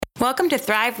Welcome to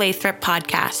Thrive Lathrop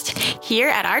podcast. Here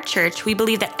at our church, we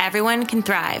believe that everyone can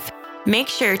thrive. Make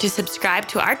sure to subscribe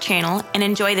to our channel and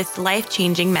enjoy this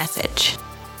life-changing message.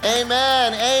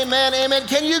 Amen, amen, amen.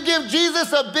 Can you give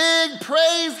Jesus a big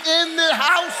praise in the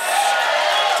house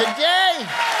today?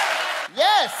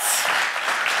 Yes.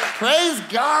 Praise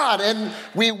God. And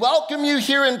we welcome you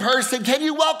here in person. Can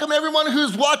you welcome everyone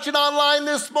who's watching online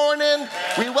this morning?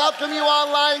 We welcome you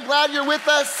online. Glad you're with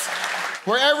us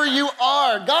wherever you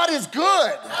are. God is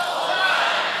good.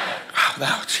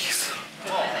 Oh, jeez.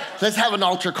 Let's have an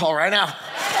altar call right now.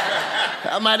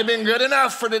 That might have been good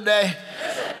enough for today.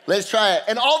 Let's try it.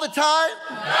 And all the time,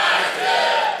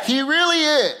 He really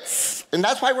is. And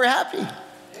that's why we're happy.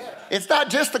 It's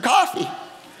not just the coffee.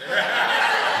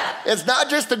 It's not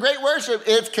just the great worship.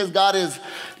 It's because God is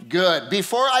good.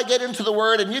 Before I get into the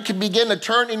word, and you can begin to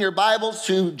turn in your Bibles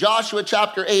to Joshua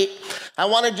chapter 8, I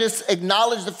want to just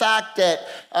acknowledge the fact that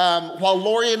while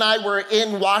Lori and I were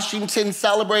in Washington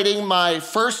celebrating my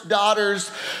first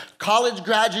daughter's college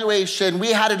graduation,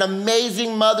 we had an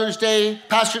amazing Mother's Day.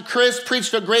 Pastor Chris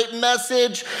preached a great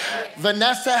message.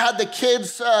 Vanessa had the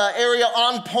kids area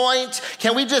on point.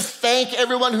 Can we just thank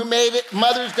everyone who made it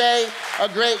Mother's Day a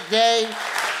great day?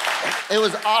 It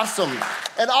was awesome.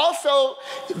 And also,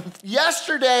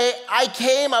 yesterday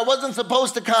I wasn't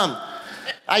supposed to come.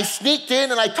 I sneaked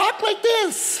in and I talked like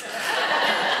this.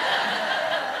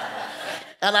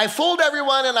 And I fooled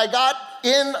everyone and I got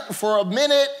in for a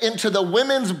minute into the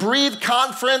Women's Breathe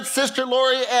Conference. Sister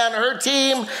Lori and her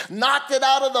team knocked it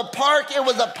out of the park. It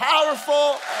was a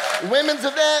powerful women's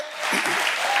event.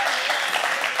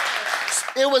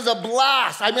 It was a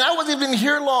blast. I mean, I wasn't even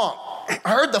here long. I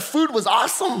heard the food was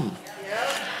awesome.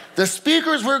 The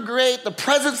speakers were great. The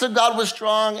presence of God was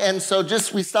strong. And so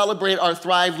we celebrate our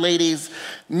Thrive Ladies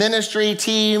ministry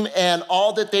team and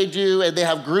all that they do. And they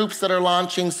have groups that are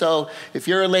launching. So if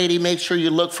you're a lady, make sure you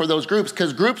look for those groups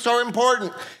because groups are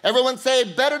important. Everyone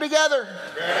say, better together.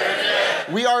 Better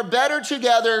together. We are better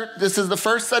together. This is the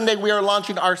first Sunday we are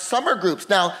launching our summer groups.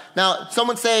 Now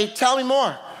someone say, tell me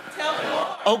more. Tell me more.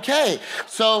 Okay.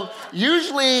 So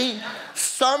usually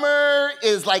summer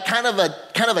is like kind of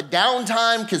a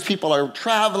downtime because people are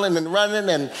traveling and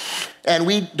running and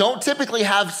we don't typically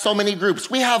have so many groups.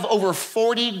 We have over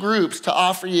 40 groups to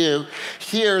offer you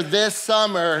here this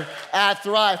summer at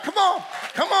Thrive. Come on,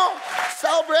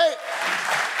 celebrate.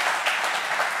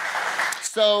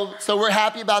 So we're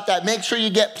happy about that. Make sure you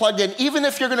get plugged in. Even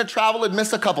if you're gonna travel and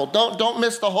miss a couple, don't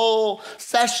miss the whole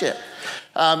session.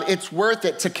 It's worth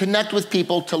it to connect with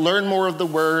people, to learn more of the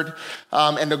word,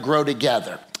 and to grow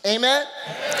together. Amen?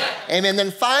 Amen.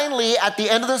 Then finally, at the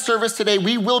end of the service today,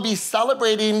 we will be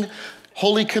celebrating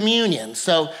Holy Communion.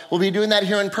 So we'll be doing that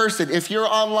here in person. If you're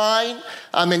online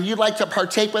and you'd like to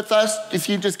partake with us, if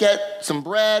you just get some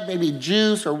bread, maybe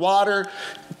juice or water,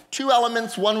 2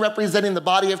 elements, one representing the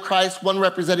body of Christ, one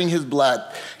representing his blood.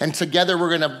 And together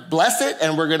we're gonna bless it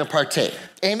and we're gonna partake.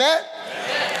 Amen?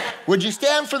 Amen. Would you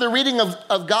stand for the reading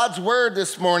of God's word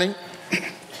this morning?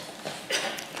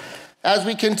 As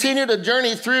we continue to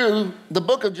journey through the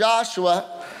book of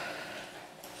Joshua,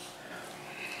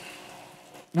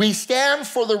 we stand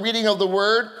for the reading of the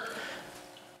word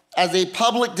as a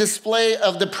public display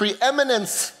of the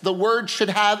preeminence the word should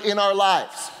have in our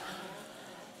lives.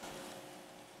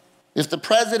 If the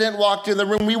president walked in the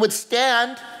room, we would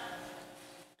stand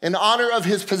in honor of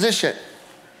his position.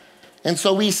 And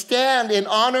so we stand in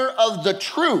honor of the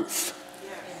truth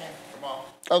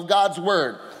of God's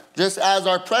word. Just as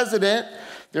our president,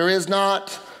 there is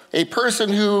not a person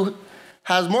who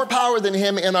has more power than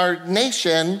him in our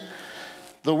nation.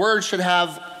 The word should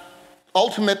have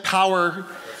ultimate power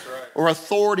or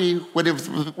authority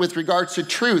with regards to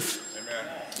truth.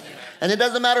 Amen. And it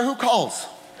doesn't matter who calls.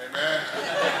 Amen.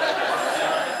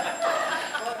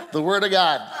 The word of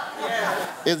God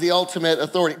is the ultimate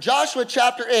authority. Joshua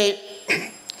chapter 8,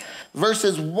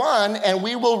 verses 1, and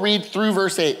we will read through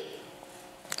verse 8.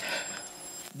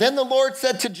 Then the Lord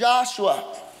said to Joshua,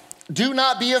 do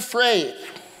not be afraid.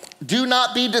 Do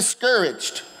not be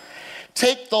discouraged.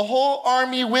 Take the whole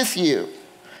army with you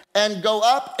and go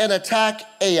up and attack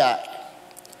Ai.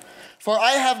 For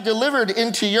I have delivered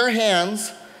into your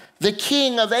hands the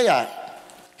king of Ai,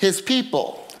 his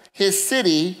people, his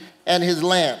city, and his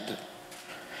land.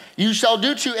 You shall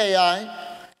do to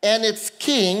Ai and its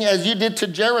king as you did to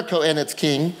Jericho and its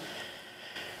king,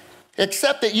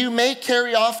 except that you may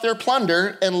carry off their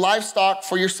plunder and livestock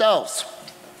for yourselves.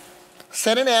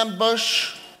 Set an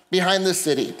ambush behind the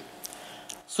city.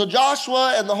 So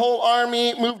Joshua and the whole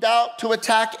army moved out to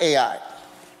attack Ai.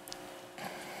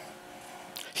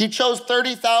 He chose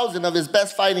 30,000 of his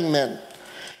best fighting men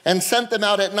and sent them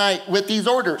out at night with these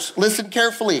orders. Listen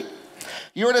carefully.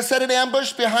 You are to set an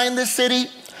ambush behind this city.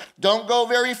 Don't go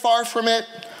very far from it.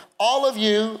 All of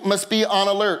you must be on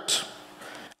alert.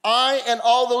 I and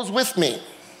all those with me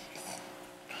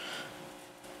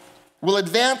will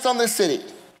advance on the city.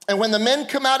 And when the men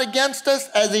come out against us,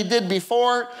 as they did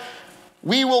before,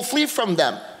 we will flee from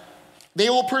them. They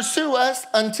will pursue us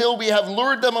until we have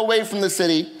lured them away from the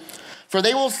city, for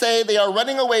they will say they are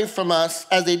running away from us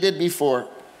as they did before.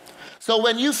 So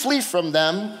when you flee from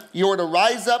them, you are to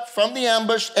rise up from the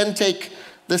ambush and take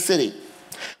the city.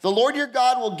 The Lord your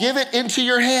God will give it into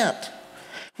your hand.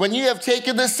 When you have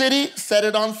taken the city, set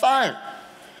it on fire.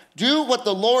 Do what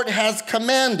the Lord has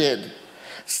commanded.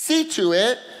 See to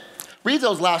it, read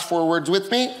those last 4 words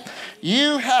with me.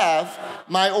 You have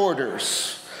my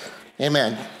orders.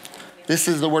 Amen. This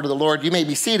is the word of the Lord. You may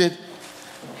be seated.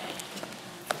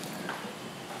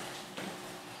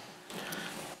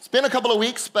 It's been a couple of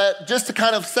weeks, but just to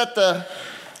kind of set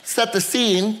the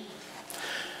scene,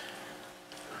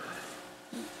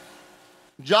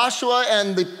 Joshua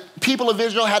and the people of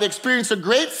Israel had experienced a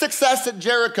great success at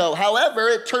Jericho. However,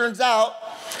 it turns out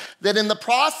that in the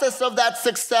process of that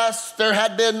success, there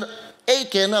had been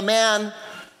Achan, a man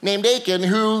named Achan,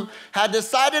 who had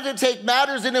decided to take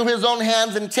matters into his own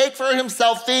hands and take for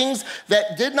himself things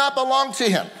that did not belong to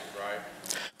him. Right.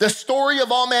 The story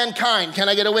of all mankind. Can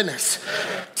I get a witness?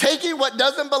 Taking what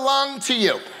doesn't belong to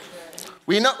you.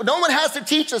 We know, no one has to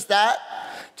teach us that.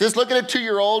 Just look at a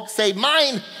 2-year-old, say,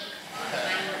 mine.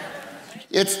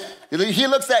 He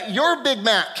looks at your Big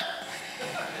Mac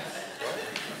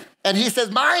and he says,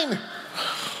 mine.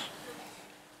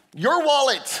 Your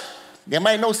wallet. They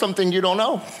might know something you don't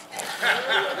know.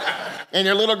 And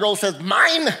your little girl says,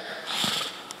 mine.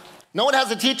 No one has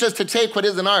to teach us to take what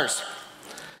isn't ours.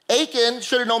 Achan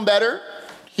should have known better.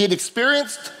 He had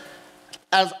experienced,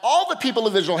 as all the people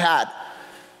of Israel had,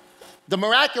 the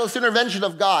miraculous intervention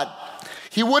of God.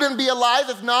 He wouldn't be alive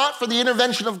if not for the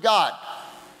intervention of God.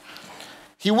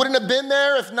 He wouldn't have been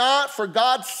there if not for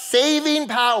God's saving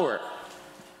power.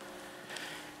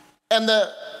 And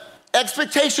the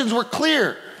expectations were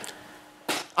clear.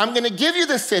 I'm going to give you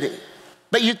the city,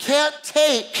 but you can't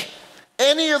take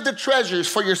any of the treasures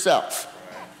for yourself.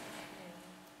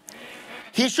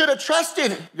 He should have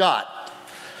trusted God.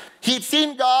 He'd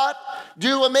seen God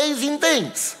do amazing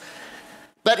things,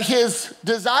 but his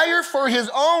desire for his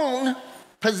own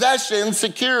possession,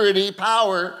 security,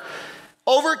 power,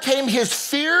 overcame his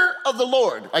fear of the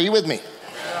Lord. Are you with me?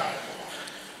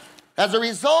 As a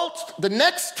result, the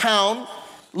next town,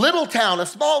 little town, a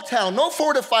small town, no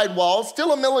fortified walls,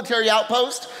 still a military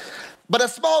outpost, but a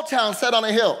small town set on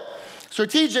a hill.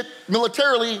 Strategic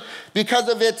militarily because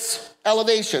of its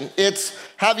elevation. It's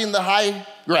having the high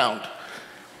ground.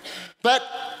 But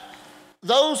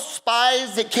those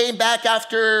spies that came back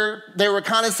after their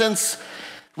reconnaissance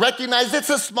recognized it's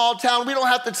a small town. We don't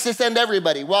have to send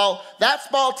everybody. Well, that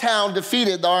small town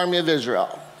defeated the army of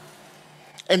Israel.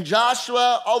 And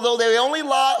Joshua, although they only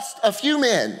lost a few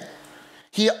men,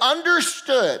 he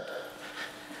understood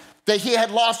that he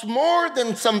had lost more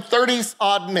than some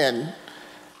 30-odd men.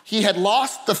 He had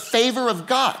lost the favor of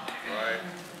God. Right.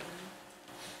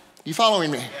 You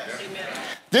following me? Yes.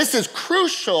 This is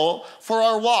crucial for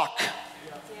our walk.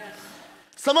 Yes.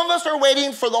 Some of us are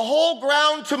waiting for the whole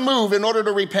ground to move in order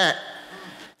to repent.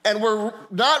 And we're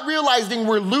not realizing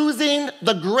we're losing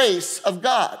the grace of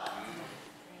God.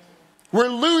 We're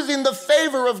losing the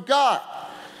favor of God.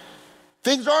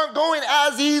 Things aren't going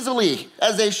as easily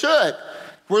as they should.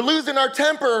 We're losing our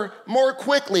temper more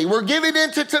quickly. We're giving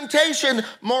into temptation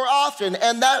more often.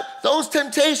 And those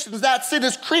temptations, that sin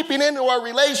is creeping into our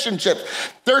relationships.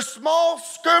 They're small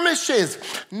skirmishes,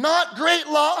 not great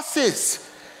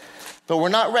losses. But we're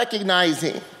not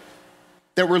recognizing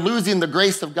that we're losing the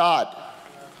grace of God.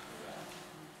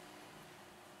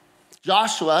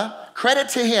 Joshua, credit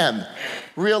to him,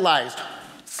 realized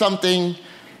something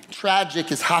tragic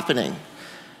is happening.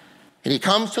 And he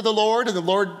comes to the Lord, and the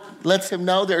Lord lets him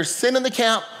know there's sin in the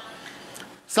camp.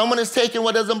 Someone has taken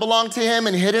what doesn't belong to him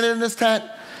and hidden it in his tent.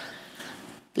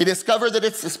 They discover that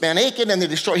it's this man Achan, and they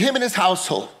destroy him and his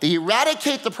household. They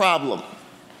eradicate the problem.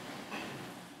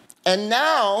 And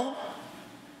now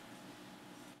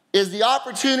is the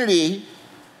opportunity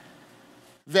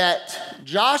that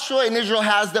Joshua and Israel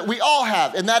has that we all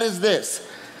have, and that is this.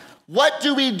 What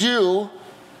do we do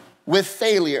with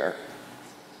failure?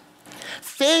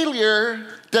 Failure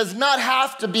does not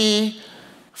have to be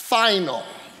final.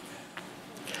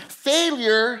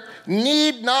 Failure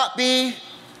need not be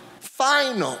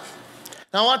final.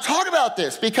 Now I want to talk about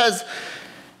this because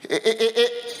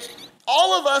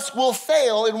all of us will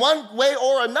fail in one way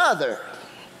or another.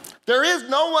 There is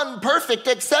no one perfect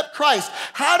except Christ.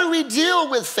 How do we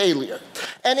deal with failure?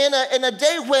 And in a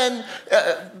day when,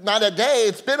 not a day,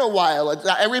 it's been a while.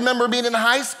 I remember being in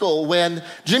high school when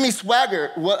Jimmy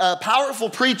Swaggart, a powerful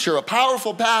preacher, a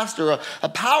powerful pastor, a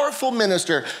powerful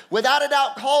minister, without a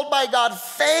doubt called by God,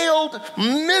 failed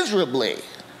miserably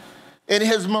in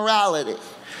his morality.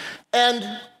 And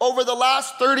over the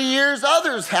last 30 years,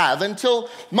 others have, until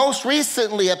most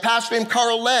recently, a pastor named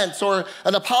Carl Lentz or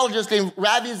an apologist named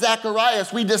Ravi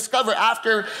Zacharias, we discover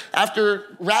after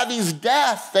Ravi's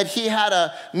death that he had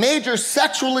a major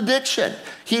sexual addiction.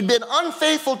 He'd been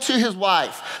unfaithful to his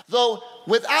wife, though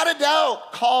without a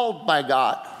doubt called by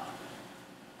God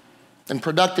and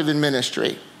productive in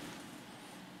ministry.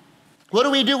 What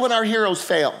do we do when our heroes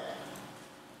fail?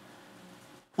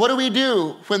 What do we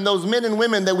do when those men and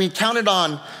women that we counted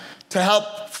on to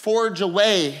help forge a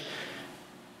way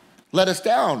let us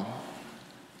down?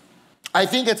 I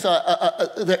think it's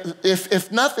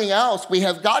if nothing else, we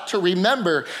have got to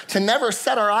remember to never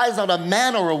set our eyes on a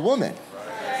man or a woman.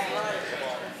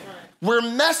 We're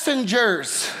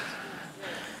messengers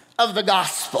of the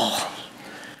gospel.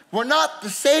 We're not the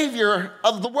savior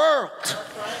of the world.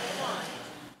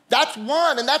 That's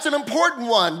one, and that's an important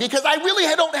one, because I really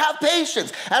don't have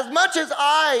patience. As much as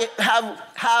I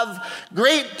have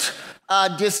great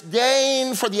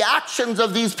disdain for the actions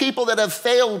of these people that have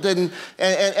failed and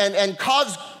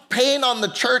caused pain on the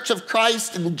church of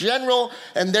Christ in general,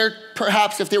 and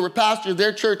perhaps if they were pastors,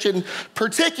 their church in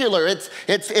particular,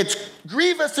 it's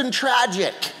grievous and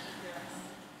tragic.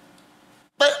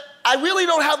 But I really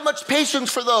don't have much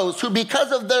patience for those who,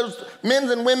 because of those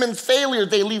men's and women's failures,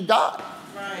 they leave God.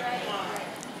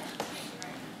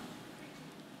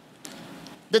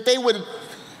 That they would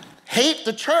hate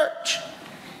the church.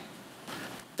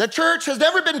 The church has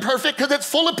never been perfect because it's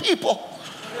full of people.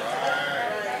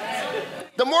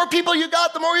 The more people you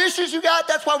got, the more issues you got.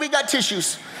 That's why we got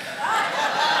tissues.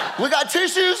 We got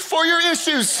tissues for your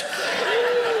issues.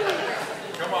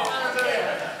 Come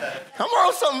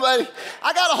on, somebody.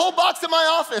 I got a whole box in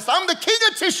my office. I'm the king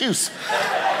of tissues.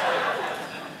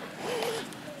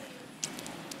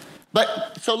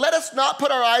 But so let us not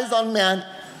put our eyes on man.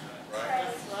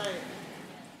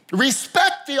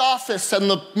 Respect the office and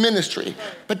the ministry,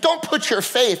 but don't put your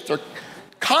faith or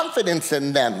confidence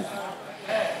in them.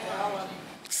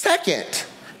 Second,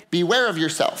 beware of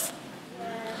yourself.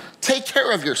 Take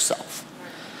care of yourself.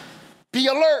 Be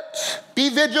alert, be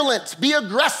vigilant, be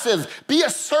aggressive, be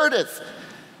assertive.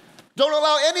 Don't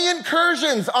allow any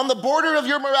incursions on the border of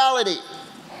your morality.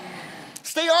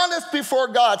 Stay honest before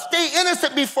God. Stay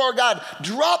innocent before God.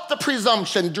 Drop the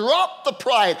presumption. Drop the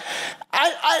pride.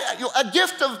 A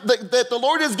gift that the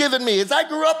Lord has given me is I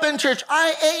grew up in church.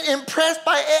 I ain't impressed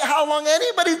by how long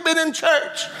anybody's been in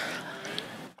church.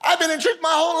 I've been in church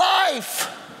my whole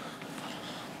life.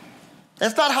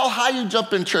 It's not how high you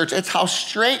jump in church. It's how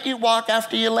straight you walk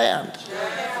after you land.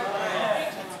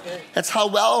 It's how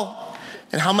well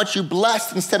and how much you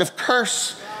bless instead of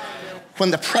curse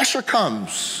when the pressure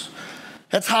comes.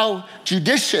 That's how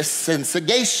judicious and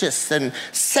sagacious and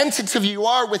sensitive you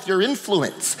are with your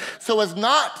influence, so as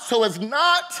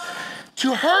not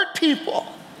to hurt people,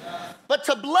 but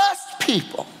to bless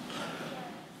people.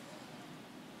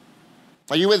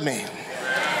 Are you with me?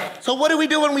 So what do we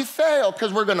do when we fail?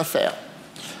 Because we're going to fail.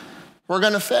 We're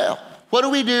going to fail. What do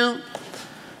we do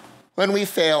when we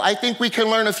fail? I think we can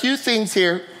learn a few things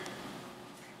here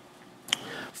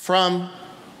from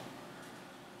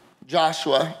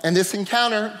Joshua and this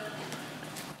encounter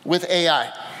with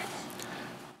Ai.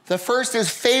 The first is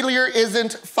failure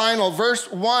isn't final. Verse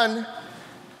 1,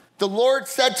 the Lord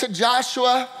said to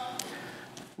Joshua,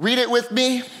 read it with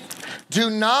me, do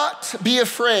not be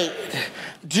afraid.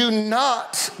 Do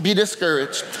not be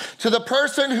discouraged. To the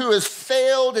person who has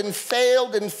failed and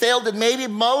failed and failed and maybe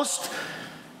most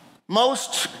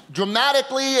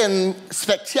dramatically and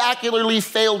spectacularly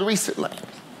failed recently.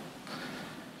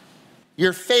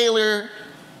 Your failure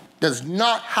does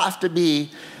not have to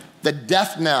be the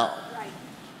death knell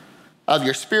of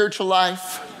your spiritual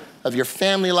life, of your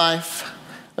family life,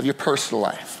 of your personal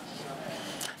life.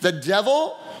 The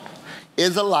devil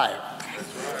is a liar.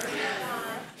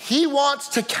 He wants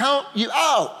to count you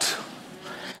out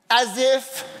as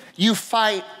if you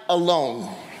fight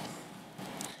alone.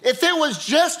 If it was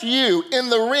just you in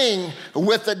the ring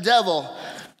with the devil,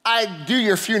 I'd do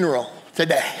your funeral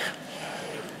today.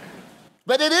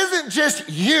 But it isn't just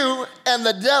you and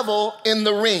the devil in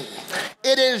the ring.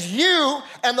 It is you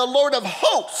and the Lord of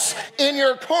hosts in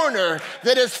your corner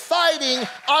that is fighting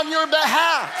on your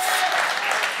behalf.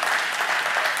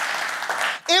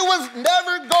 It was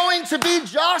never going to be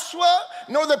Joshua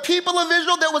nor the people of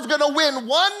Israel that was going to win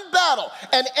one battle,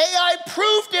 and Ai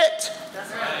proved it.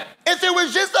 That's right. If it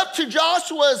was just up to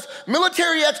Joshua's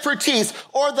military expertise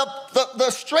or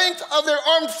the strength of their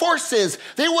armed forces,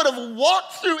 they would have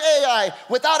walked through Ai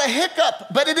without a hiccup,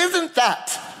 but it isn't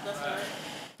that. That's right.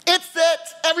 It's that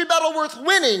every battle worth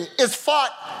winning is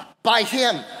fought by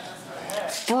him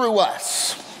through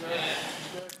us.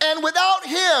 And without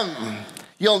him,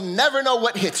 you'll never know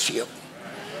what hits you.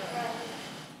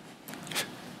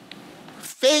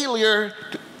 Failure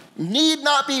need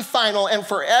not be final, and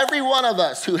for every one of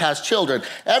us who has children,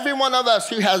 every one of us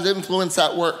who has influence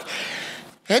at work,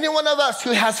 any one of us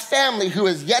who has family who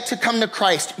is yet to come to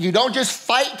Christ, you don't just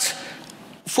fight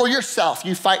for yourself,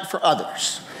 you fight for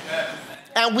others.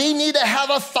 And we need to have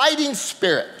a fighting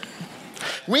spirit.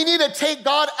 We need to take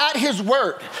God at his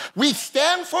word. We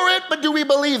stand for it, but do we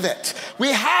believe it?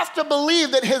 We have to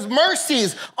believe that his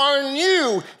mercies are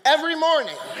new every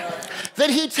morning. That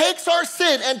he takes our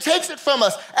sin and takes it from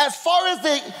us as far as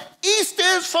the east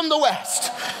is from the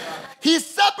west. He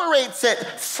separates it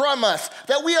from us,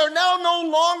 that we are now no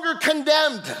longer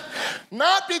condemned.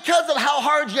 Not because of how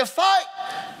hard you fight,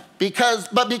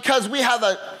 but because we have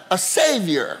a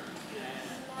Savior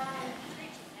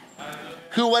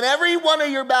who won every one of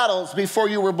your battles before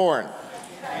you were born.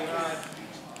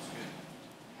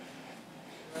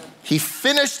 He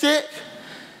finished it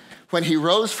when he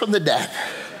rose from the dead.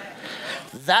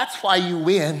 That's why you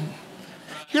win.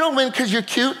 You don't win because you're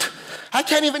cute. I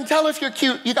can't even tell if you're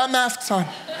cute. You got masks on.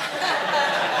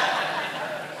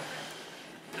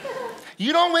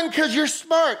 You don't win because you're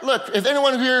smart. Look, if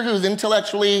anyone here who's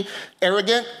intellectually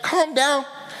arrogant, calm down.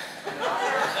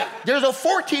 There's a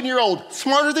 14-year-old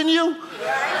smarter than you.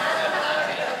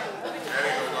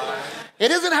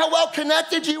 It isn't how well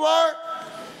connected you are.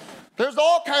 There's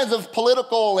all kinds of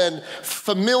political and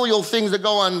familial things that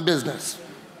go on in business.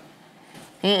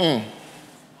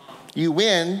 You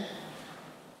win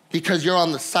because you're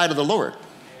on the side of the Lord.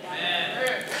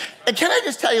 Amen. And can I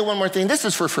just tell you one more thing? This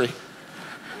is for free.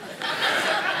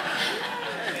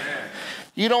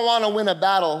 You don't want to win a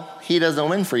battle he doesn't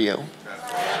win for you.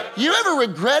 You ever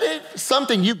regretted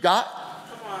something you got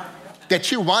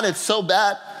that you wanted so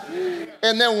bad?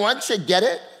 And then once you get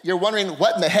it, you're wondering,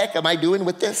 what in the heck am I doing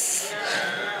with this?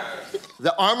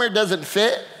 The armor doesn't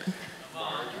fit.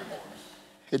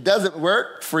 It doesn't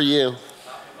work for you.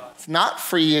 It's not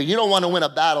for you. You don't want to win a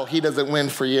battle he doesn't win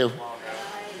for you.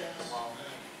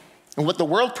 And what the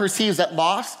world perceives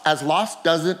as loss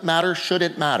doesn't matter,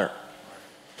 shouldn't matter.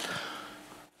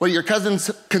 What your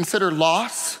cousins consider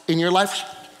loss in your life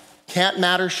can't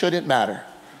matter, shouldn't matter.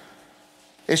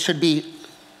 It should be,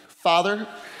 Father,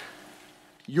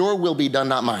 your will be done,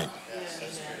 not mine.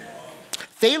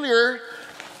 Failure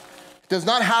does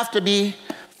not have to be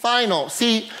final.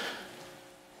 See,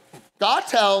 God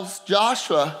tells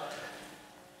Joshua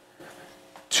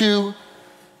to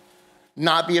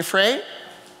not be afraid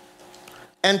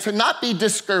and to not be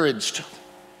discouraged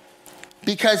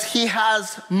because he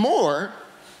has more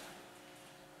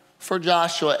for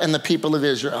Joshua and the people of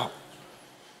Israel.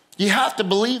 You have to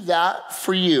believe that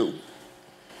for you.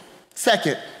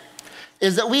 Second,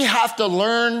 is that we have to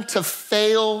learn to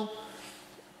fail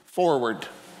forward.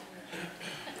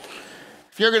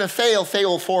 If you're going to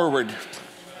fail forward.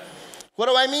 What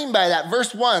do I mean by that?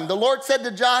 Verse 1, the Lord said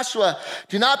to Joshua,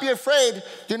 do not be afraid,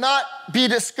 do not be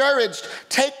discouraged.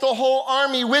 Take the whole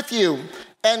army with you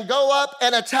and go up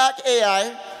and attack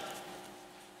Ai.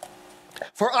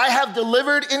 For I have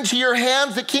delivered into your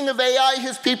hands the king of Ai,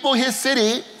 his people, his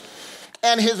city,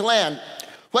 and his land.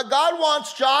 What God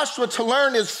wants Joshua to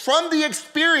learn is from the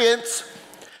experience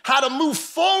how to move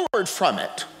forward from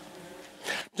it.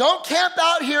 Don't camp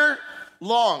out here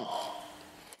long.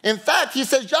 In fact, he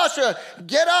says, Joshua,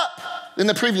 get up in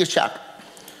the previous chapter.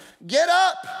 Get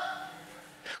up.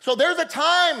 So there's a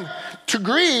time to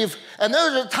grieve, and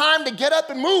there's a time to get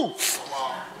up and move.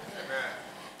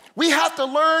 We have to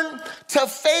learn to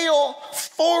fail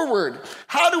forward.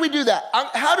 How do we do that?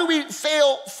 How do we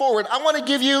fail forward? I want to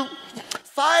give you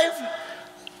 5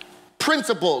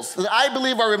 principles that I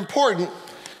believe are important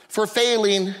for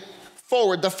failing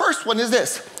forward. The first one is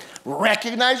this: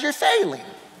 recognize you're failing.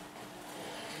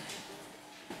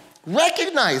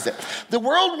 Recognize it. The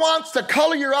world wants to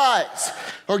color your eyes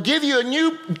or give you a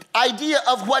new idea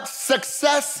of what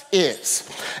success is.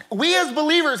 We as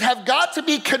believers have got to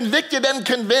be convicted and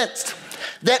convinced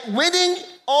that winning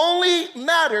only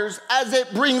matters as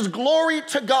it brings glory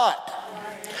to God.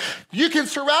 You can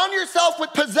surround yourself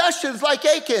with possessions like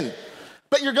Achan,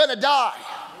 but you're going to die.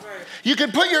 You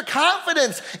can put your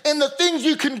confidence in the things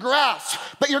you can grasp,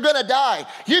 but you're gonna die.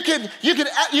 You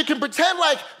can pretend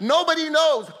like nobody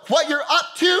knows what you're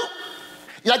up to,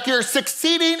 like you're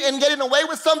succeeding and getting away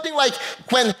with something, like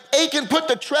when Achan put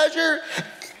the treasure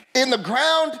in the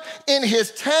ground in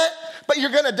his tent, but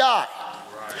you're gonna die.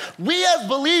 We as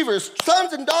believers,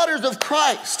 sons and daughters of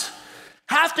Christ,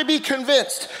 have to be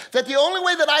convinced that the only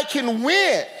way that I can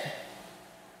win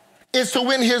is to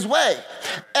win his way.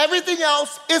 Everything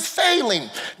else is failing.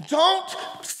 Don't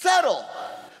settle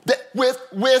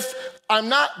with I'm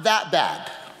not that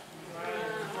bad.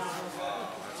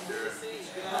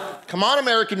 Come on,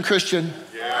 American Christian.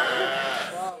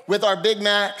 With our Big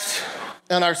Macs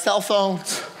and our cell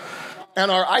phones and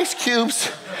our ice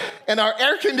cubes and our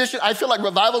air conditioning. I feel like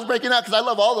revival's breaking out because I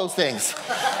love all those things.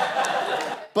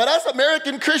 But us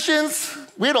American Christians,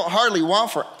 we don't hardly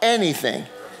want for anything.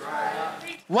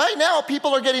 Right now,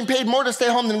 people are getting paid more to stay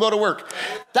home than go to work.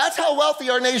 That's how wealthy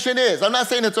our nation is. I'm not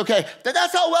saying it's okay.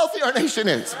 That's how wealthy our nation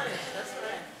is.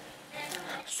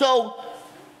 So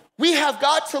we have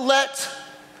got to let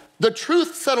the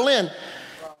truth settle in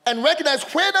and recognize,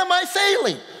 when am I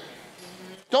failing?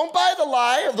 Don't buy the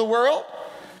lie of the world.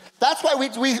 That's why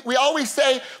we always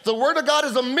say the word of God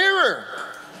is a mirror.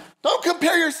 Don't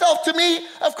compare yourself to me.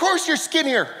 Of course you're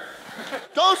skinnier.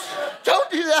 Don't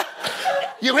do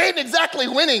that. You ain't exactly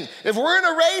winning. If we're in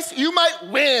a race, you might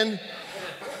win.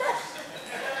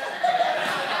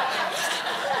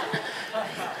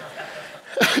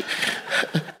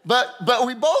 But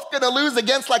we both gonna lose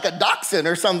against like a dachshund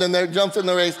or something that jumps in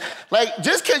the race. Like,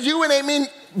 just because you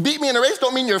beat me in a race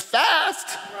don't mean you're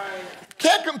fast.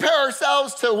 Can't compare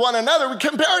ourselves to one another. We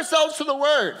compare ourselves to the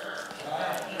word.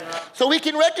 So we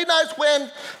can recognize when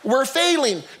we're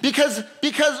failing because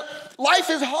life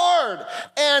is hard,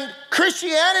 and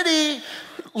Christianity,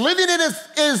 living it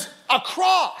is a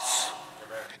cross.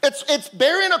 It's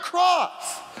bearing a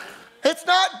cross. It's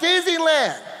not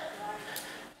Disneyland.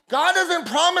 God doesn't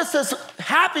promise us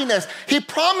happiness. He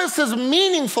promises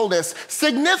meaningfulness,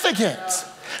 significance,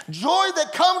 joy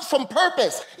that comes from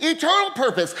purpose, eternal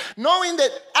purpose, knowing that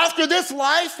after this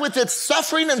life with its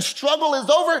suffering and struggle is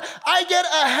over, I get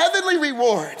a heavenly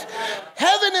reward.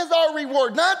 Heaven is our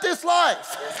reward, not this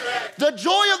life. The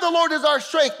joy of the Lord is our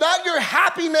strength, not your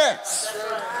happiness.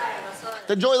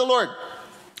 The joy of the Lord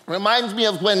reminds me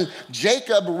of when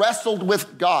Jacob wrestled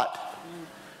with God.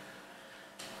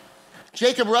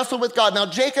 Jacob wrestled with God. Now,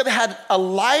 Jacob had a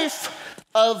life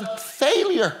of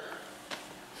failure.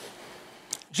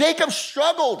 Jacob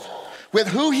struggled with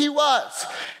who he was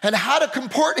and how to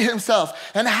comport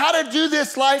himself and how to do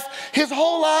this life his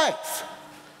whole life.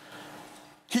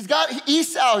 He's got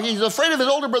Esau. He's afraid of his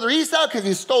older brother Esau because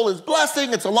he stole his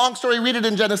blessing. It's a long story. Read it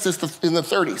in Genesis in the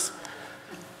 30s.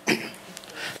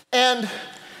 And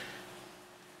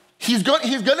he's going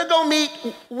to go meet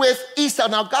with Esau.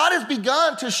 Now, God has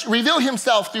begun to reveal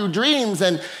himself through dreams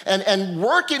and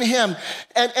work in him.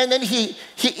 And then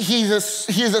he's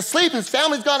asleep. His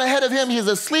family's gone ahead of him. He's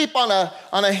asleep on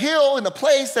a hill in a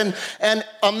place. And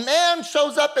a man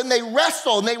shows up, and they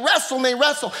wrestle, and they wrestle, and they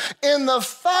wrestle. In the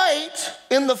fight,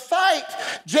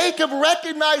 Jacob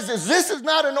recognizes this is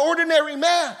not an ordinary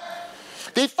man.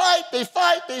 They fight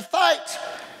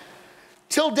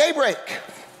till daybreak.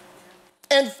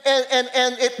 And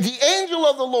the angel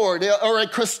of the Lord, or a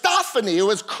Christophany, it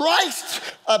was Christ,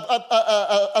 one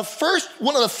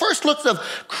of the first looks of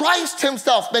Christ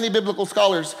himself. Many biblical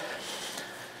scholars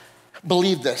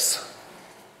believe this.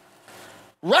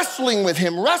 Wrestling with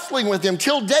him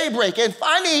till daybreak. And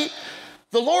finally,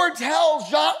 the Lord tells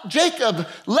Jacob,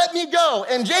 let me go.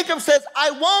 And Jacob says,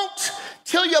 I won't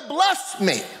till you bless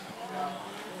me.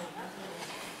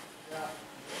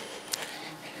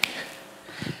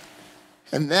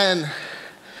 And then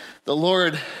the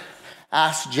Lord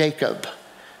asked Jacob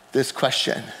this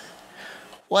question: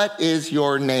 what is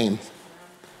your name?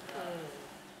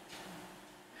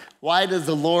 Why does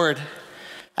the Lord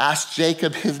ask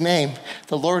Jacob his name?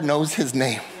 The Lord knows his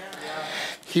name.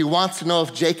 He wants to know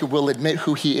if Jacob will admit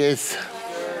who he is.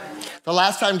 The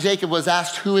last time Jacob was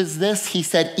asked, who is this? He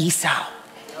said Esau,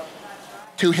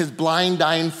 to his blind,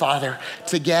 dying father,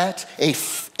 to get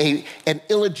an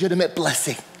illegitimate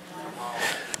blessing.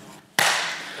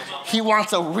 He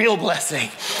wants a real blessing.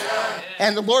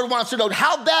 And the Lord wants to know,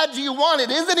 how bad do you want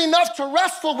it? Is it enough to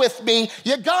wrestle with me?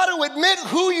 You got to admit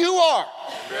who you are.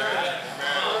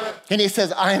 And he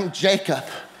says, I am Jacob.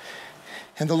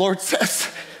 And the Lord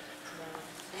says,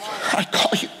 I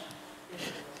call you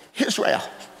Israel.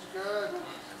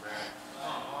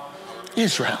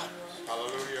 Israel.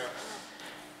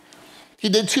 He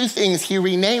did two things. He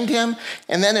renamed him,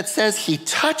 and then it says he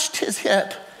touched his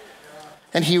hip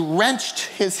and he wrenched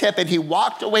his hip, and he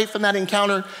walked away from that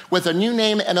encounter with a new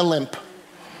name and a limp.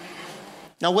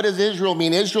 Now, what does Israel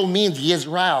mean? Israel means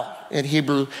Yisrael in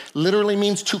Hebrew, literally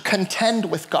means to contend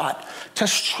with God, to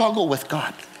struggle with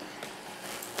God.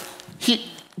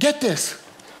 Get this,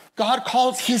 God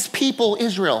calls his people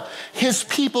Israel,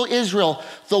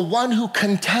 the one who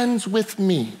contends with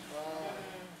me.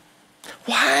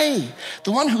 Why?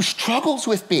 The one who struggles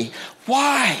with me.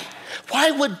 Why?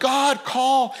 Why would God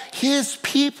call his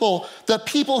people the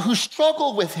people who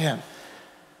struggle with him?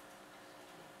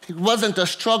 It wasn't a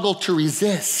struggle to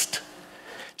resist.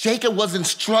 Jacob wasn't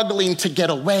struggling to get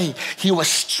away. He was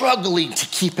struggling to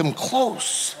keep him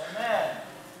close. Amen.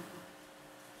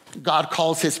 God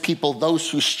calls his people those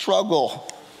who struggle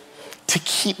to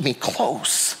keep me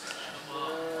close.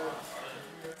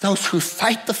 Those who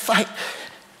fight the fight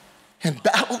and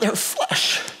battle their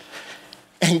flesh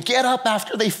and get up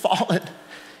after they've fallen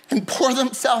and pour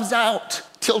themselves out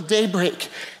till daybreak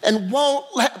and won't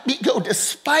let me go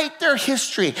despite their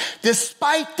history,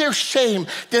 despite their shame,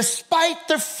 despite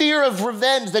the fear of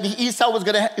revenge that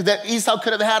Esau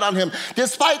could have had on him,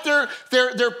 despite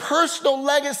their personal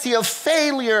legacy of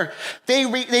failure,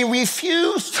 they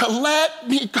refuse to let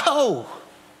me go.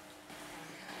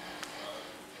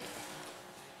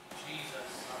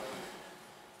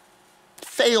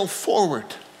 Fail forward.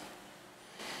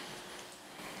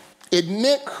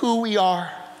 Admit who we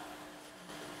are.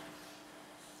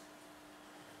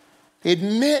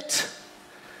 Admit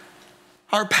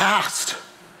our past.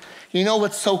 You know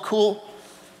what's so cool?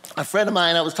 A friend of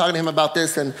mine, I was talking to him about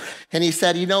this, and he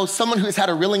said, someone who's had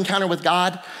a real encounter with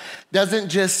God doesn't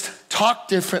just talk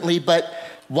differently, but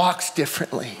walks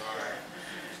differently.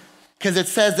 Because it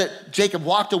says that Jacob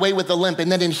walked away with a limp.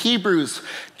 And then in Hebrews,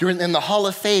 in the Hall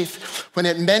of Faith, when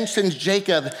it mentions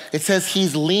Jacob, it says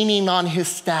he's leaning on his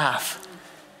staff.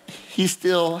 He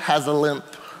still has a limp.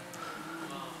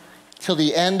 Till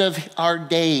the end of our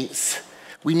days,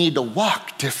 we need to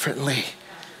walk differently.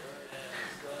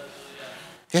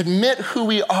 Admit who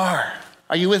we are.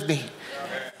 Are you with me?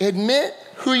 Admit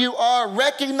who you are.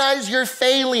 Recognize your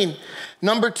failing.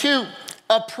 Number 2,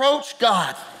 approach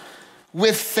God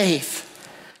with faith.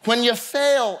 When you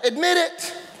fail, admit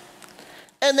it.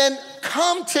 And then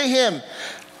come to him.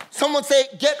 Someone say,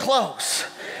 get close.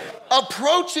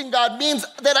 Approaching God means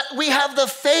that we have the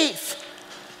faith.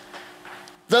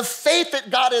 The faith that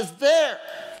God is there.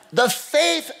 The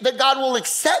faith that God will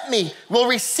accept me, will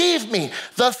receive me.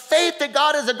 The faith that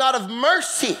God is a God of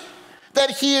mercy,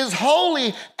 that he is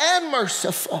holy and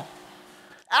merciful.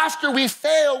 After we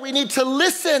fail, we need to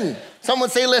listen. Someone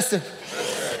say listen.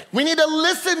 We need to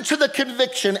listen to the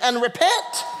conviction and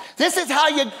repent. This is how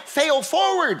you fail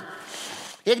forward.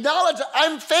 Acknowledge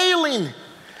I'm failing.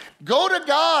 Go to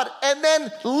God and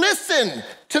then listen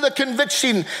to the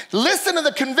conviction. Listen to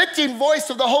the convicting voice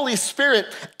of the Holy Spirit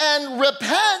and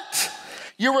repent.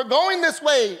 You were going this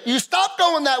way. You stop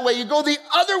going that way. You go the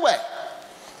other way.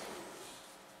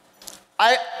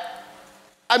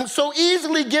 I'm so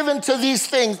easily given to these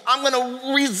things. I'm going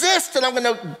to resist and I'm going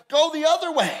to go the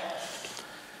other way.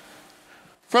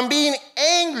 From being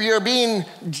angry or being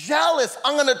jealous,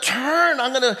 I'm going to turn.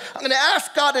 I'm going to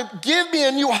ask God to give me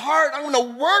a new heart. I'm going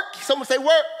to work. Someone say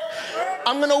work.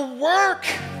 I'm going to work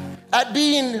at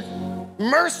being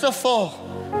merciful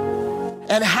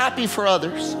and happy for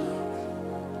others.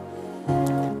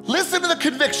 Listen to the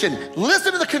conviction.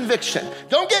 Listen to the conviction.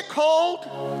 Don't get cold.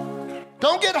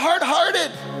 Don't get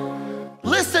hard-hearted.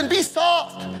 Listen, be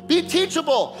soft, be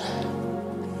teachable.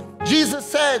 Jesus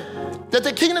said that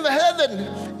the kingdom of heaven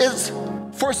is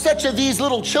for such of these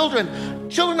little children.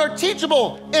 Children are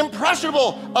teachable,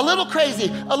 impressionable, a little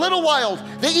crazy, a little wild.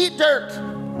 They eat dirt.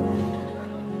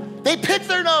 They pick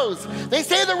their nose. They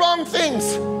say the wrong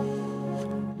things.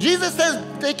 Jesus says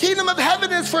the kingdom of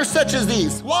heaven is for such as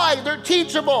these. Why? They're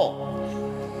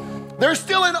teachable. They're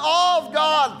still in awe of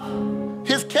God,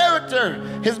 his character,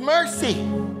 his mercy,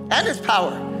 and his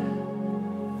power.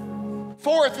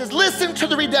 4th is listen to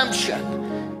the redemption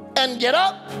and get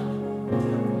up.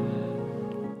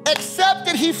 Accept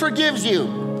that he forgives you.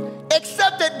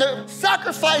 Accept that the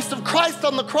sacrifice of Christ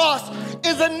on the cross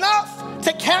is enough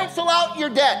to cancel out your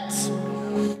debts.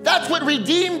 That's what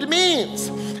redeemed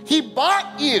means. He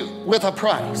bought you with a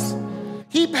price.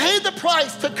 He paid the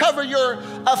price to cover your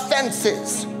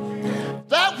offenses.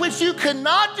 That which you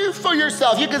cannot do for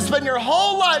yourself. You can spend your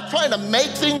whole life trying to make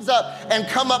things up and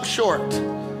come up short.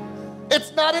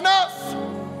 It's not enough.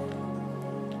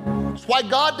 That's why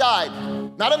God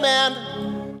died. Not a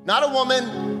man, not a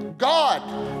woman.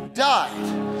 God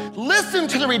died. Listen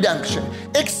to the redemption.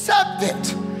 Accept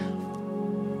it.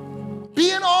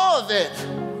 Be in awe of it.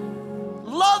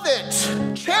 Love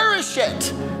it, cherish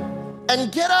it,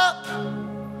 and get up.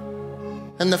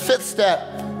 And the fifth step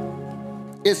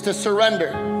is to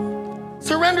surrender.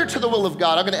 Surrender to the will of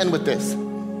God. I'm going to end with this.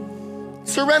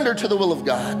 Surrender to the will of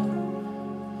God.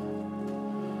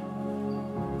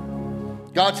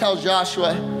 God tells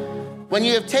Joshua, when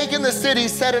you have taken the city,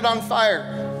 set it on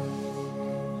fire.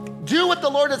 Do what the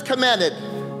Lord has commanded.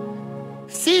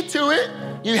 See to it,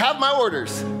 you have my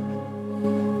orders.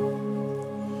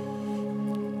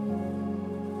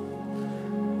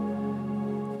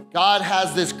 God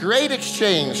has this great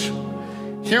exchange.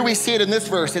 Here we see it in this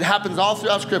verse. It happens all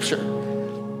throughout Scripture.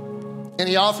 And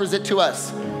he offers it to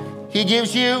us. He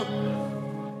gives you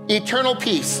eternal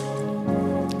peace.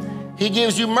 He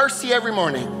gives you mercy every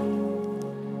morning.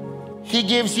 He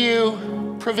gives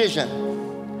you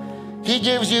provision. He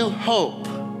gives you hope.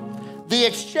 The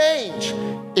exchange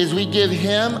is we give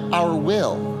him our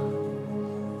will.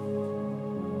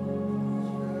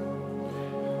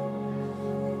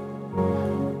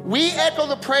 We echo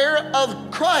the prayer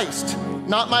of Christ.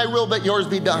 Not my will, but yours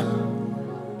be done.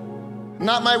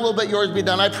 Not my will, but yours be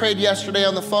done. I prayed yesterday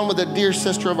on the phone with a dear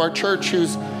sister of our church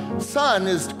whose son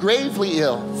is gravely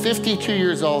ill, 52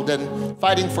 years old, and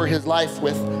fighting for his life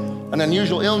with an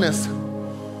unusual illness.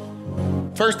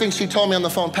 First thing she told me on the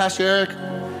phone, Pastor Eric,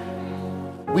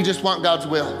 we just want God's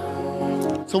will.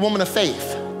 It's a woman of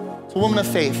faith. It's a woman of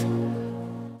faith.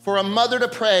 For a mother to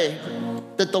pray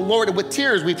that the Lord, with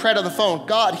tears, we prayed on the phone,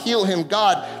 God, heal him.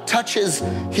 God, touch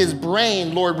his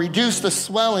brain. Lord, reduce the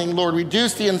swelling. Lord,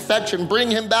 reduce the infection.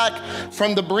 Bring him back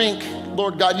from the brink.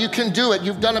 Lord God, you can do it.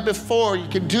 You've done it before. You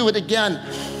can do it again.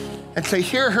 And to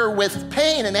hear her with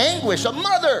pain and anguish, a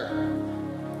mother.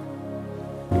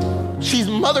 She's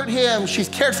mothered him. She's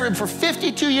cared for him for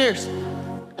 52 years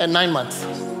and 9 months.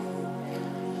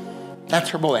 That's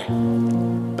her boy.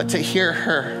 But to hear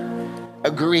her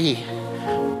agree,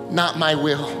 not my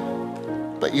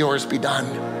will, but yours be done.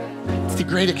 It's the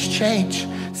great exchange.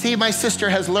 See, my sister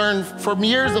has learned from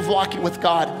years of walking with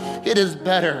God, it is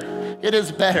better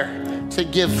to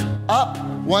give up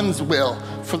one's will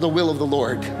for the will of the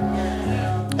Lord.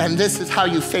 And this is how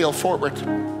you fail forward.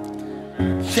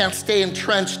 You can't stay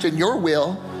entrenched in your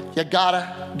will. You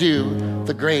gotta do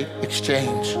the great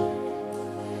exchange.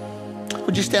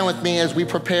 Would you stand with me as we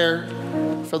prepare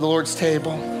for the Lord's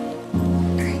table?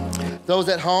 Those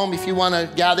at home, if you want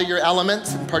to gather your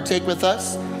elements and partake with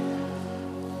us,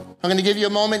 I'm going to give you a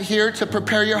moment here to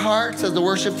prepare your hearts as the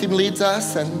worship team leads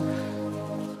us, and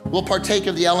we'll partake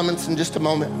of the elements in just a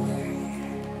moment.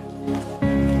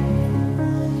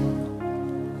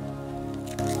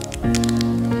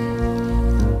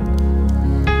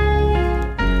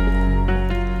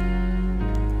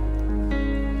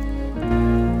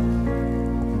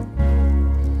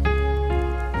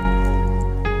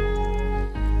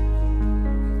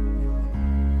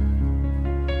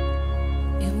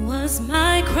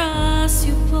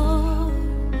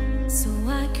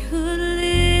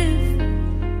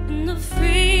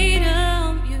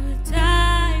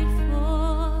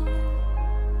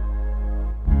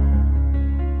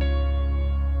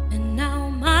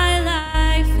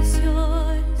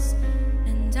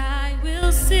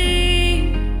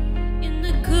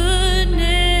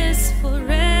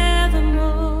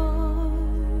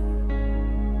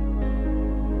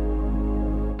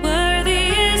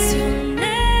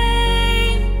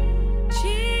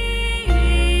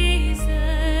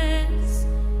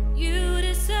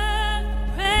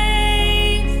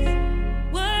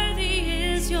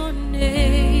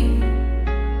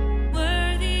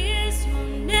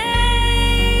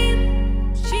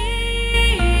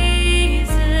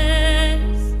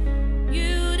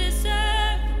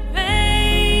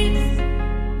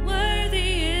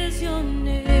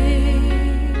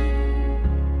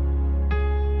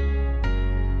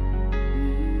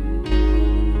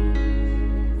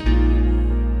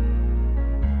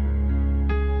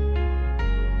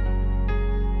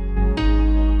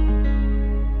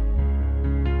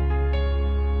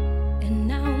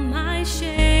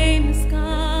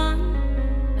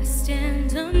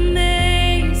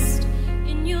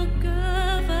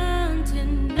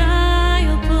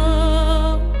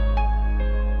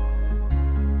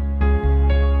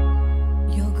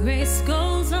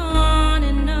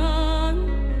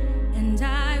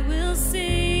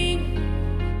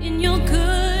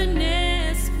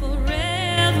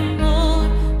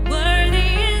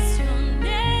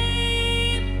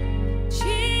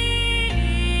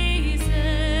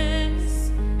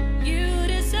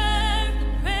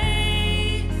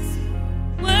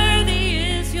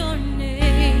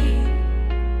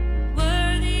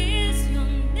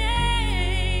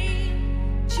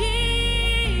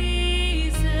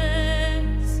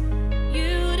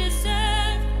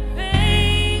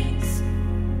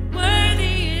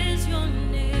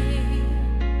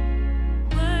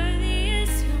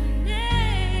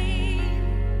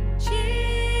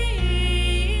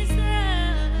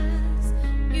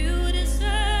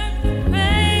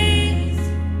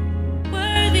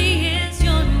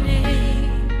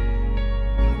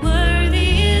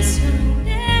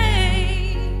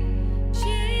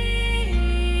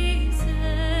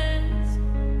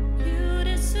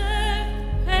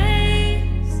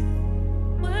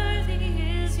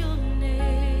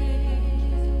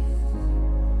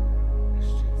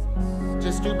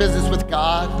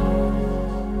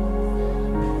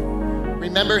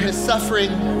 remember his suffering.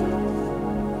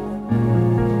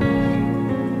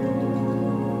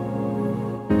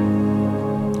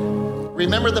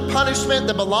 Remember the punishment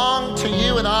that belonged to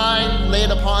you and I laid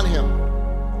upon him.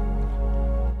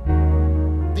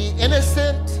 The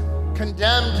innocent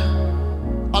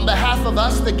condemned on behalf of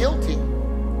us, the guilty.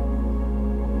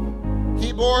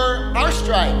 He bore our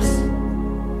stripes.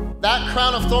 That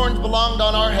crown of thorns belonged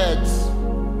on our heads.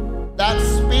 That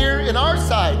spear in our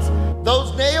sides.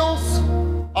 Those nails,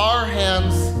 our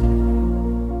hands.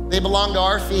 They belong to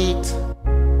our feet.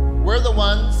 We're the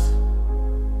ones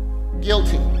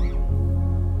guilty.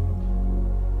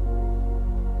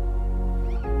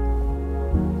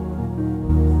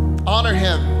 Honor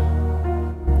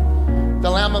him, the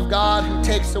Lamb of God who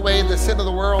takes away the sin of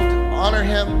the world. Honor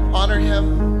him, honor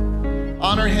him,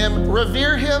 honor him,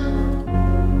 revere him.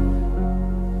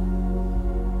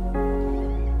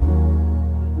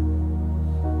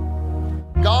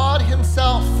 God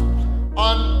himself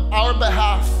on our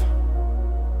behalf.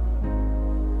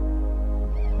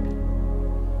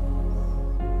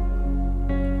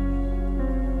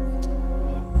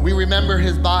 We remember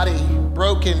his body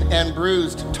broken and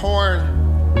bruised, torn.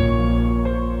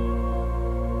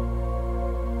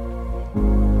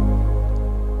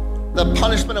 The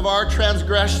punishment of our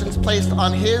transgressions placed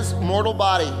on his mortal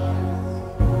body.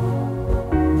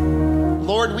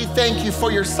 Lord, we thank you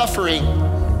for your suffering.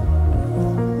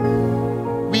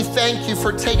 We thank you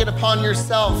for taking upon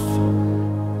yourself,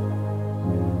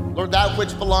 Lord, that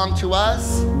which belonged to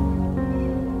us.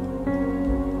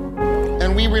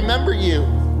 And we remember you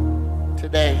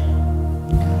today.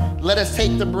 Let us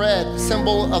take the bread,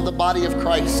 symbol of the body of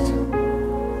Christ.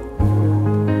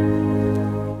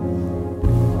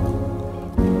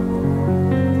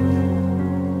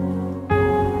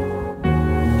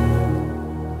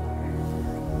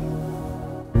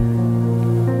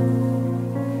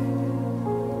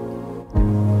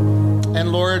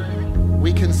 And Lord,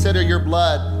 we consider your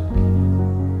blood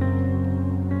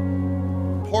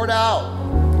poured out.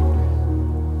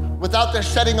 Without the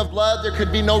shedding of blood, there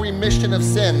could be no remission of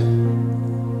sin.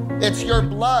 It's your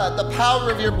blood, the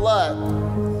power of your blood,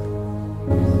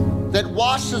 that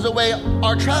washes away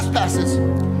our trespasses.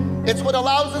 It's what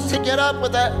allows us to get up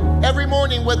with that every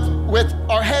morning with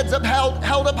our heads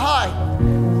held up high.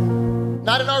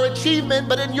 Not in our achievement,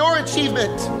 but in your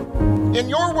achievement, in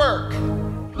your work.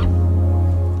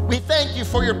 We thank you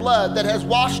for your blood that has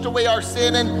washed away our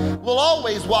sin and will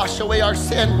always wash away our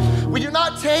sin. We do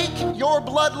not take your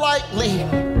blood lightly.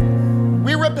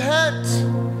 We repent.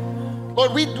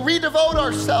 Lord, we redevote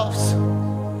ourselves.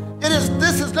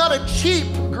 This is not a cheap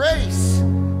grace.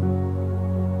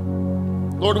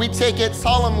 Lord, we take it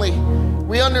solemnly.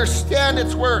 We understand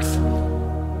its worth.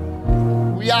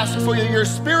 We ask for your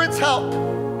Spirit's help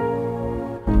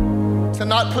to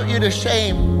not put you to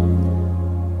shame,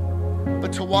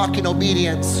 but to walk in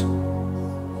obedience.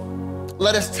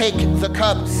 Let us take the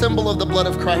cup, symbol of the blood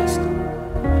of Christ. Praise.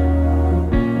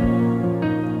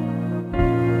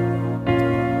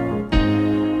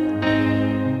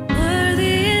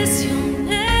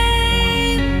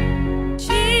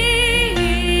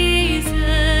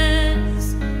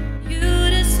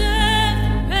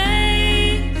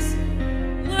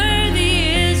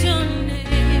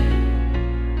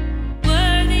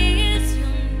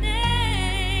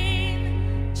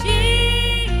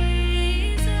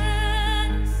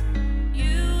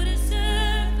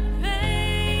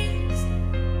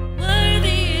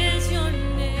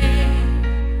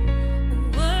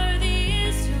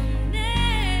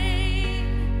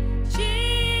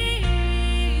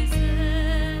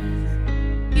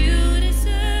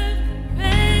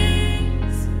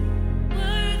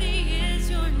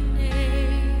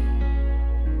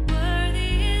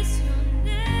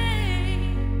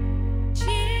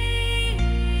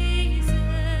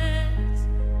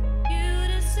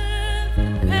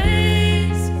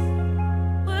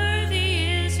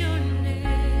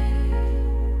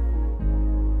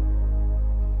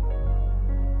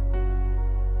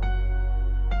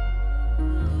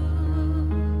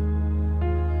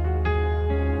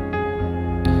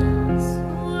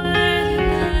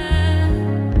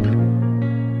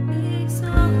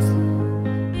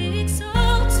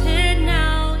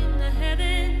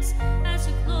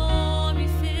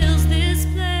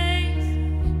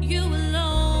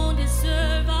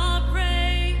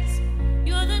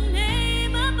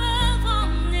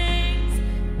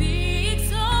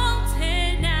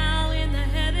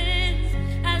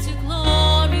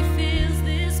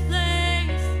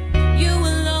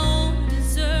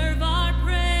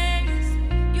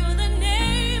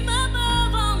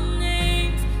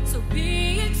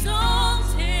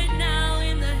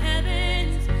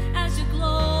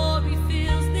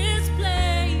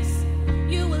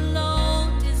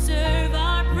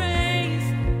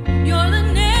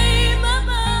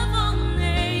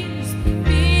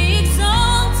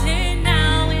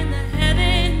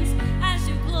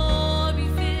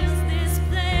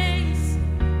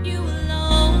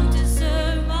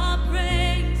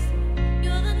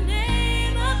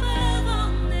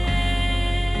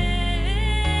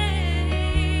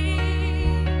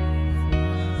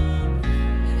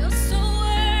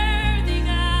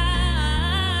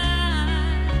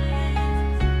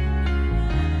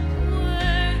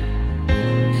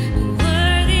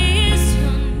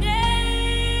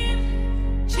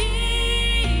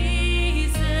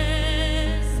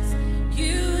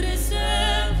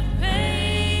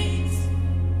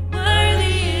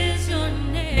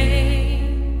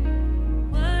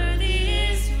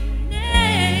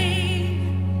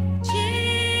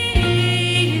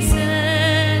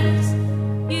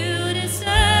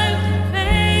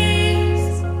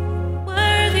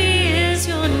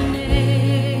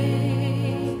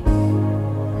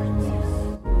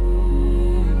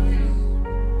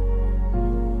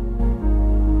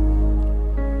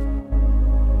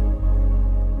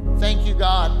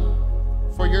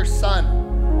 for your Son.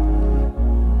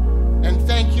 And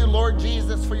thank you, Lord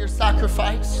Jesus, for your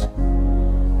sacrifice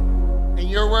and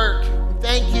your work.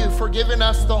 Thank you for giving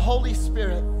us the Holy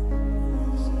Spirit.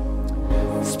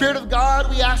 Spirit of God,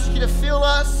 we ask you to fill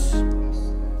us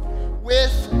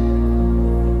with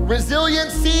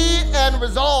resiliency and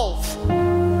resolve.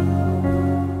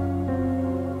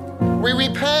 We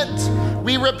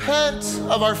repent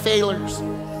of our failures.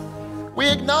 We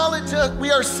acknowledge that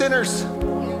we are sinners.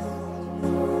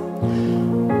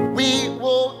 We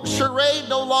will charade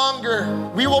no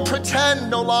longer. We will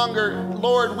pretend no longer.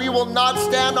 Lord, we will not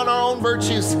stand on our own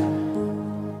virtues.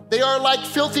 They are like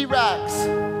filthy rags.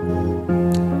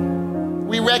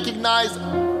 We recognize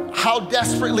how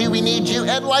desperately we need you.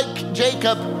 And like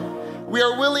Jacob, we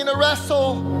are willing to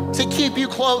wrestle to keep you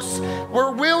close.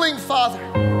 We're willing, Father,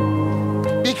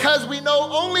 because we know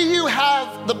only you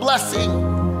have the blessing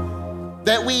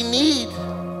that we need.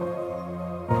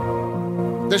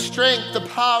 The strength, the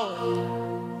power,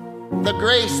 the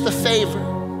grace, the favor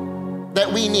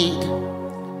that we need.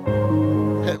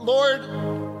 Lord,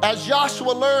 as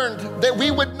Joshua learned, that we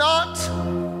would not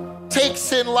take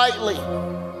sin lightly,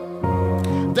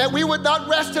 that we would not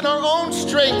rest in our own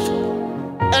strength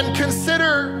and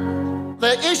consider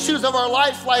the issues of our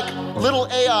life like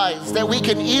little AIs that we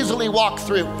can easily walk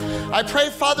through. I pray,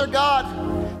 Father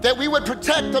God, that we would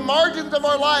protect the margins of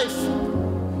our life,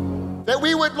 that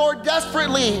we would, Lord,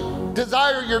 desperately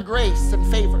desire your grace and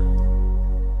favor.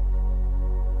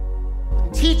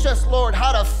 Teach us, Lord,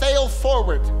 how to fail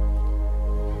forward.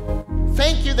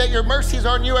 Thank you that your mercies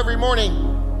are new every morning.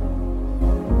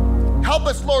 Help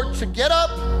us, Lord, to get up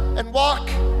and walk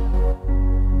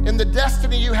in the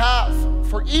destiny you have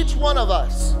for each one of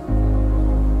us.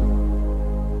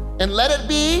 And let it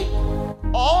be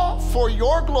all for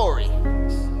your glory.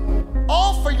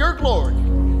 All for your glory.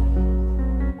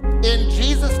 In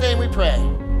Jesus' name we pray.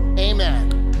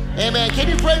 Amen. Amen. Can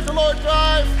you praise the Lord,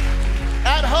 Thrive?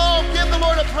 At home, give the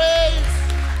Lord a praise.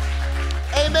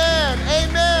 Amen.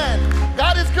 Amen.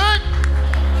 God is good.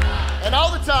 And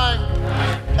all the time.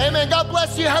 Amen. God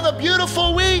bless you. Have a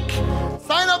beautiful week.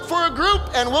 Sign up for a group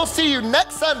and we'll see you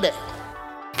next Sunday.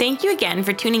 Thank you again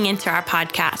for tuning into our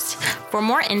podcast. For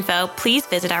more info, please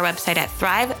visit our website at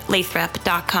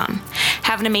thrivelathrop.com.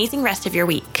 Have an amazing rest of your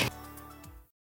week.